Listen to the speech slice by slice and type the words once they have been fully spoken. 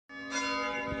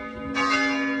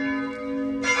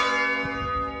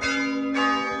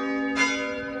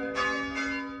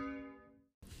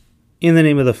In the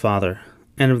name of the Father,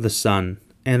 and of the Son,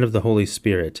 and of the Holy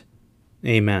Spirit.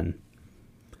 Amen.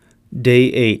 Day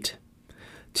 8.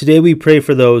 Today we pray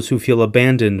for those who feel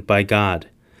abandoned by God.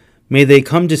 May they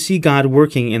come to see God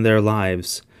working in their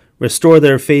lives, restore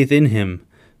their faith in Him,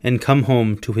 and come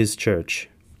home to His church.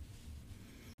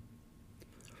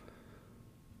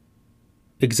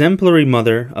 Exemplary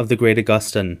Mother of the great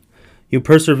Augustine, you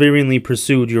perseveringly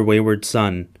pursued your wayward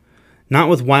son, not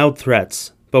with wild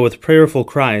threats, but with prayerful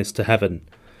cries to heaven.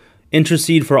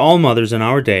 Intercede for all mothers in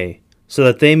our day, so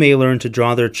that they may learn to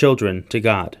draw their children to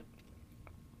God.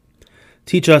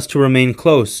 Teach us to remain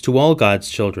close to all God's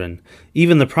children,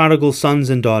 even the prodigal sons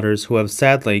and daughters who have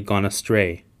sadly gone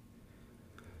astray.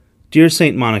 Dear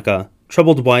Saint Monica,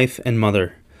 troubled wife and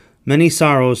mother, many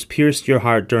sorrows pierced your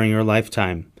heart during your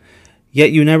lifetime,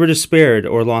 yet you never despaired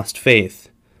or lost faith.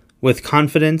 With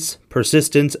confidence,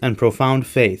 persistence, and profound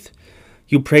faith,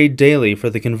 you prayed daily for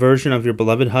the conversion of your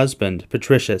beloved husband,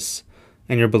 Patricius,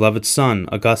 and your beloved son,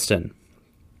 Augustine.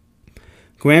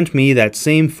 Grant me that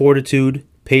same fortitude,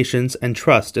 patience, and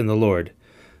trust in the Lord.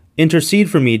 Intercede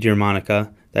for me, dear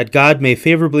Monica, that God may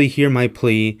favorably hear my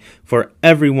plea for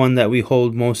everyone that we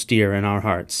hold most dear in our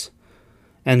hearts.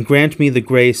 And grant me the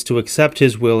grace to accept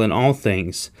His will in all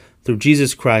things, through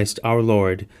Jesus Christ our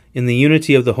Lord, in the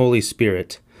unity of the Holy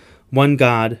Spirit, one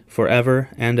God, for ever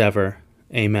and ever.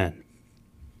 Amen.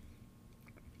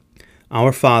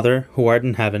 Our Father, who art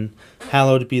in heaven,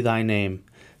 hallowed be thy name.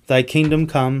 Thy kingdom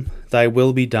come, thy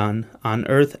will be done, on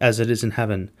earth as it is in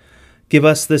heaven. Give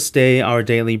us this day our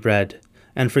daily bread,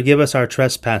 and forgive us our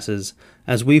trespasses,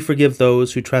 as we forgive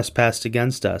those who trespass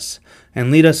against us.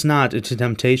 And lead us not into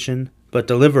temptation, but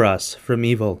deliver us from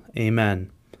evil.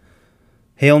 Amen.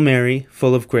 Hail Mary,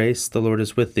 full of grace, the Lord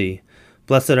is with thee.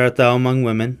 Blessed art thou among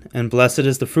women, and blessed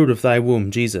is the fruit of thy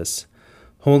womb, Jesus.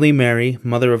 Holy Mary,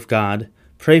 Mother of God,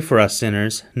 pray for us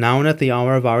sinners, now and at the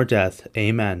hour of our death.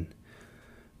 Amen.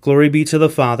 Glory be to the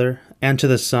Father, and to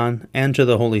the Son, and to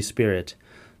the Holy Spirit,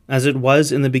 as it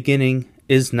was in the beginning,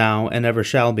 is now, and ever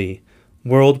shall be,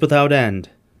 world without end.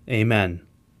 Amen.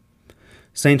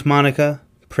 Saint Monica,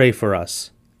 pray for us.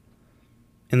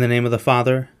 In the name of the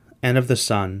Father, and of the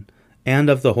Son, and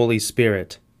of the Holy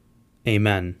Spirit.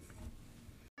 Amen.